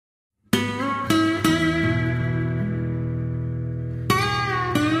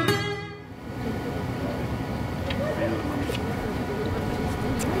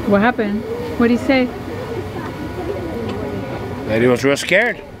What happened? What did he say? That he was real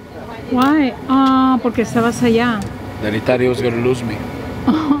scared. Why? Ah, porque estabas allá. That he thought he was going to lose me.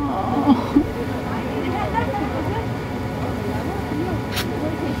 Oh.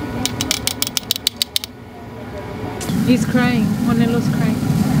 He's crying. Monelo's crying.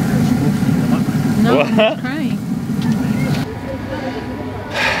 No, What? he's crying.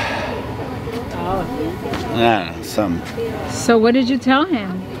 Some. So what did you tell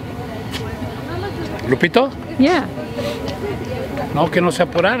him? Lupito? Yeah. No, que no se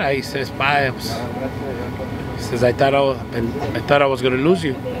apurara. He says, "Bye." He says, I thought I was going to lose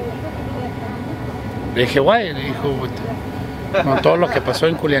you. Le dije, why? Le dijo, con todo lo que pasó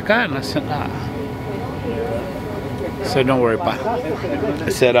en Culiacán. I said, nah. I said, don't worry, pa. I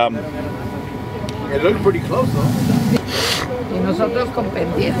said, It looked pretty close, though. Y nosotros con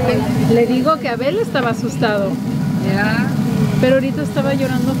pendientes. Le digo que Abel estaba asustado. Ya. Pero ahorita estaba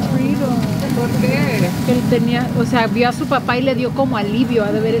llorando frío. ¿Por qué? Él tenía, o sea, vio a su papá y le dio como alivio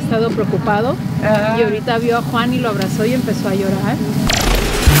de haber estado preocupado. Y ahorita vio a Juan y lo abrazó y empezó a llorar.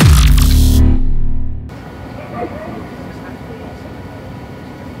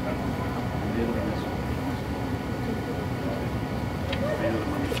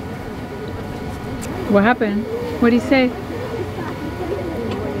 What happened? What did he say?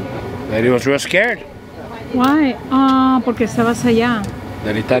 that he was real scared. Why? Ah, porque estabas allá.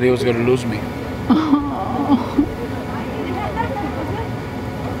 That he thought he was going to lose me. Oh.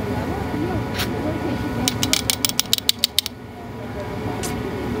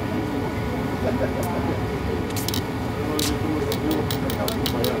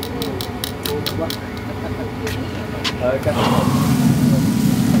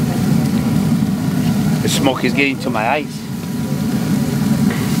 The smoke is getting to my eyes.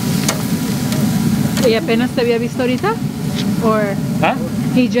 ¿Y apenas te había visto ahorita? Or Huh?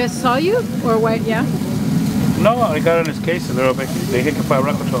 he just saw you? Or what? Yeah. No, I got on his case a little bit. Le dije que fue a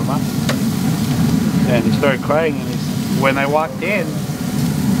hablar con su mamá. And he started crying. And when I walked in,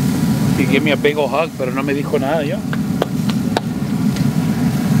 he gave me a big old hug, pero no me dijo nada yo.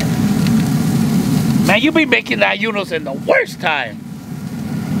 Man, you be making the ayunos in the worst time.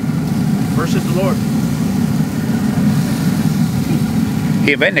 First is the Lord.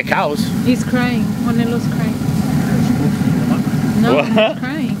 He vende cows. He's crying. Monelo's crying. No, What? he's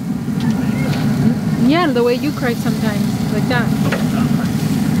crying. Yeah, the way you cry sometimes, like that.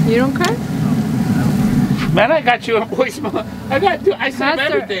 You don't cry? Man, I got you a voicemail. I save Pastor,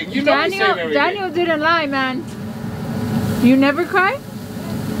 everything. You know I save everything. Daniel didn't lie, man. You never cry?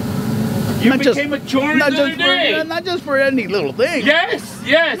 You Not just- became mature the other day. Not just for any little thing. Yes,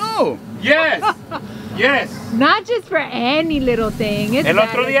 yes. No. Yes, yes. Not just for any little thing. It's El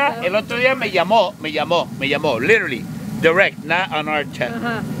otro valid, día me llamó, literally, direct, not on our chat.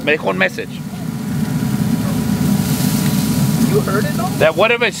 Ajá. Me dejó un message You heard it though? that one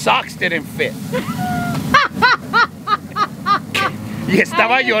of his socks didn't fit. Y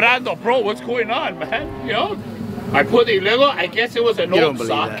estaba llorando, bro, what's going on, man? You know? I put it, luego, I guess it was an You don't old believe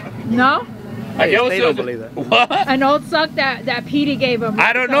sock. that. No? I guess They it don't was- believe that. What? An old sock that Petey gave him.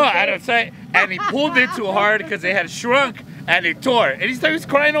 I don't know, I don't say. And he pulled it too hard because it had shrunk and it tore. And he started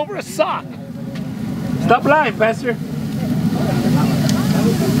crying over a sock. Stop lying, Pastor.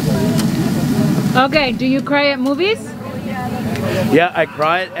 Okay, do you cry at movies? Yeah, I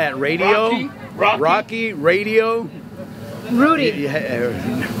cried at radio. Rocky. Radio. Rudy.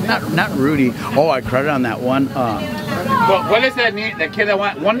 Yeah, not Rudy. Oh, I cried on that one. What is that? The kid that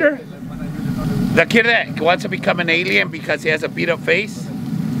wants Wonder? The kid that wants to become an alien because he has a beat up face?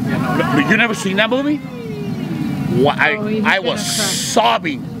 You never seen that movie? I was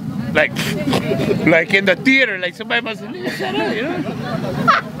sobbing. Like in the theater, like somebody must have shut up, you know?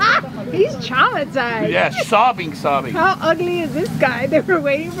 He's traumatized. Yeah, sobbing. How ugly is this guy? They were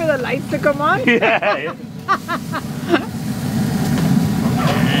waiting for the lights to come on. Yeah.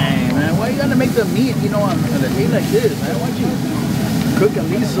 Hey, man, why you gotta make the meat, you know, on a day like this, man? Why don't you cook at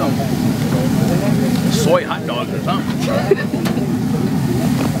least some soy hot dogs or something?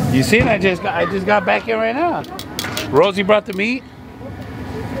 You see, I just got back here right now. Rosie brought the meat.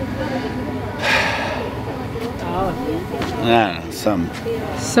 Some.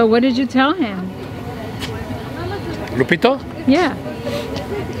 So what did you tell him? Lupito? Yeah.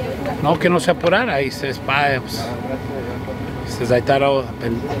 No, que no se apurara. He says, "Bye." He says, I thought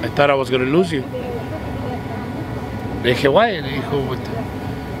I was going to lose you. Le dije, why? Le dijo,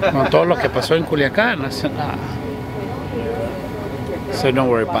 con todo lo que pasó en Culiacán. I said, nah. I said, don't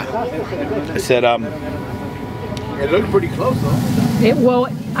worry, pa. I said, It looked pretty close, though. Well,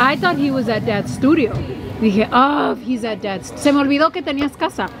 I thought he was at that studio. Dije, oh, he's at dad's. Se me olvidó que tenías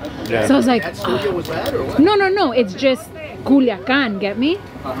casa. Yeah. So I was like, That studio was bad or what? no, it's just Culiacán, get me?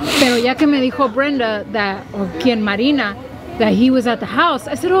 Pero ya que me dijo Brenda, that, or quien Marina, that he was at the house,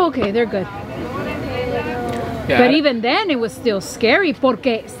 I said, oh, okay, they're good. Yeah. But even then, it was still scary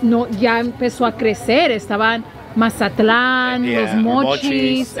porque no, ya empezó a crecer. Estaban Mazatlán, Yeah, los mochis.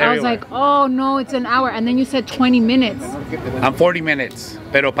 I was everywhere. like, oh no, it's an hour. And then you said 20 minutes. I'm 40 minutes,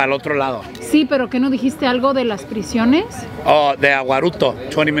 pero para el otro lado. Sí, pero ¿qué no dijiste algo de las prisiones? Oh, de Aguaruto,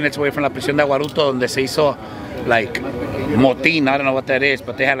 20 minutes away from la prisión de Aguaruto, donde se hizo, like, motín. I don't know what that is,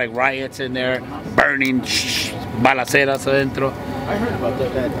 but they had, like, riots in there, burning, balaceras adentro. I heard about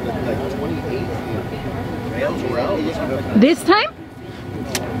that like 28 males were out. This time?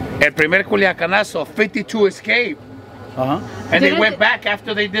 El primer Culiacanazo, 52 escaped. Uh-huh. And they Didn't went it- back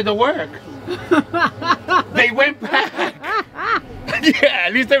after they did the work. They went back. Yeah,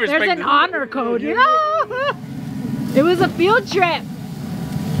 at least they There's respect an honor code, you know? It was a field trip.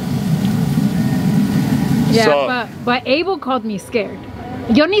 Yeah, So- but Abel called me scared.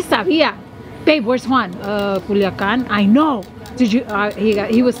 Yo ni sabía. Babe, where's Juan? Culiacán. I know. Did you?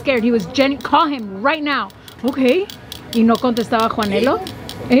 He was scared. He was call him right now. Okay. Y no contestaba Juanelo.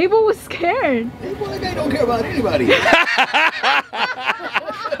 Abel was scared. Hey, boy, that guy don't care about anybody.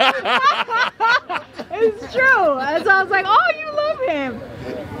 It's true. And so I was like, oh, you love him.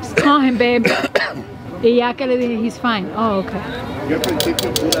 Just call him, babe. Y ya que le dije, he's fine. Oh, okay. Yo al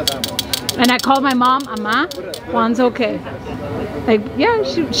principio pura dama. And I called my mom, Ama, Juan's okay. Like, yeah,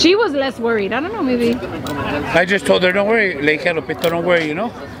 she was less worried. I don't know, maybe. I just told her, don't worry. Le dije a Lupito, don't worry, you know.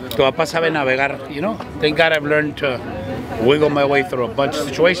 Tu papá sabe navegar, you know. Thank God I've learned to wiggle my way through a bunch of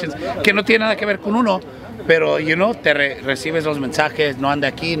situations que no tiene nada que ver con uno, pero, you know, recibes los mensajes, no ande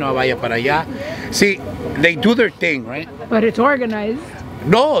aquí, no vaya para allá. See, they do their thing, right? But it's organized.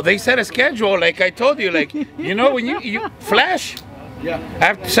 No, they set a schedule, like I told you, like, you know, when you flash. Yeah.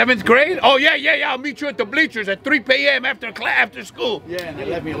 After 7th grade? Oh, yeah, I'll meet you at the bleachers at 3 p.m. after school. Yeah, and they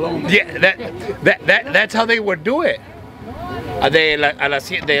left me alone. Yeah, that's how they would do it.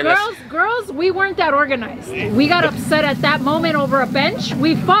 Girls, we weren't that organized. We got upset at that moment over a bench.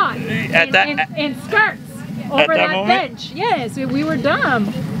 We fought in skirts over that that moment? bench. Yes, we were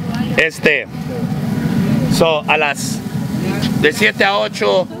dumb. So, a las de 7 a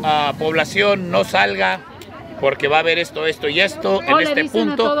 8, población no salga porque va a haber esto y esto. Oh, En le este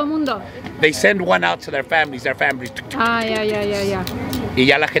dicen a todo punto, mundo. they send one out to their families. Ah, yeah. Y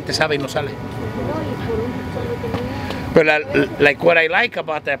ya la gente sabe y no sale. Pero like what I like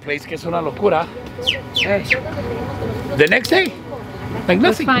about that place, que es una locura, the next day, like It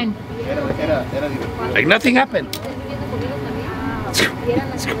was nothing. fine. Era divertido. Like nothing happened.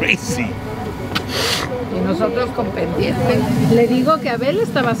 It's crazy. Y nosotros con pendientes. Le digo que Abel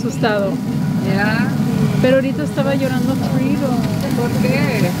estaba asustado, Ya. pero ahorita estaba llorando frío. ¿Por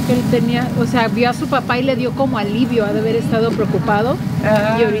qué? Él tenía, o sea, vio a su papá y le dio como alivio ha de haber estado preocupado.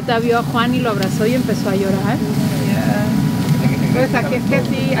 Ah. Y ahorita vio a Juan y lo abrazó y empezó a llorar. Ya. Pues aquí es que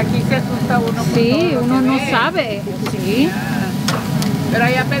sí, aquí se asusta uno. por Sí, todo lo uno que no ve. sabe. Sí. Ya. Pero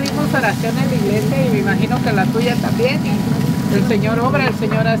allá pedimos oración en la iglesia y me imagino que la tuya también. Y el Señor obra, el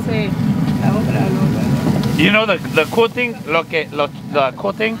Señor hace la obra. You know the cool thing, the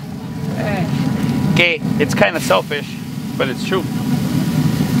cool thing, que it's kind of selfish, but it's true.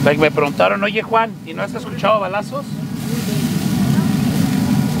 Like me preguntaron, oye Juan, ¿y no has escuchado balazos?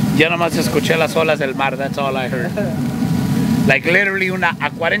 Ya nomás escuché las olas del mar, that's all I heard. Like literally a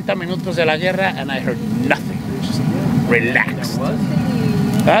 40 minutos de la guerra and I heard nothing. Just relaxed.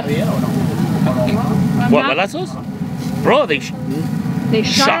 Huh? What, balazos? Bro, they shot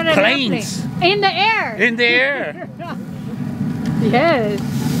shot at an planes. airplane. In the air. in the air. Yes.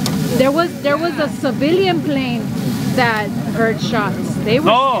 There was a civilian plane that heard shots. They were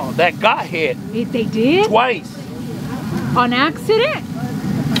No, that got hit they did twice. on accident.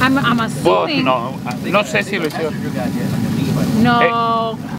 I'm Well, assuming. no sé si lo hicieron. No.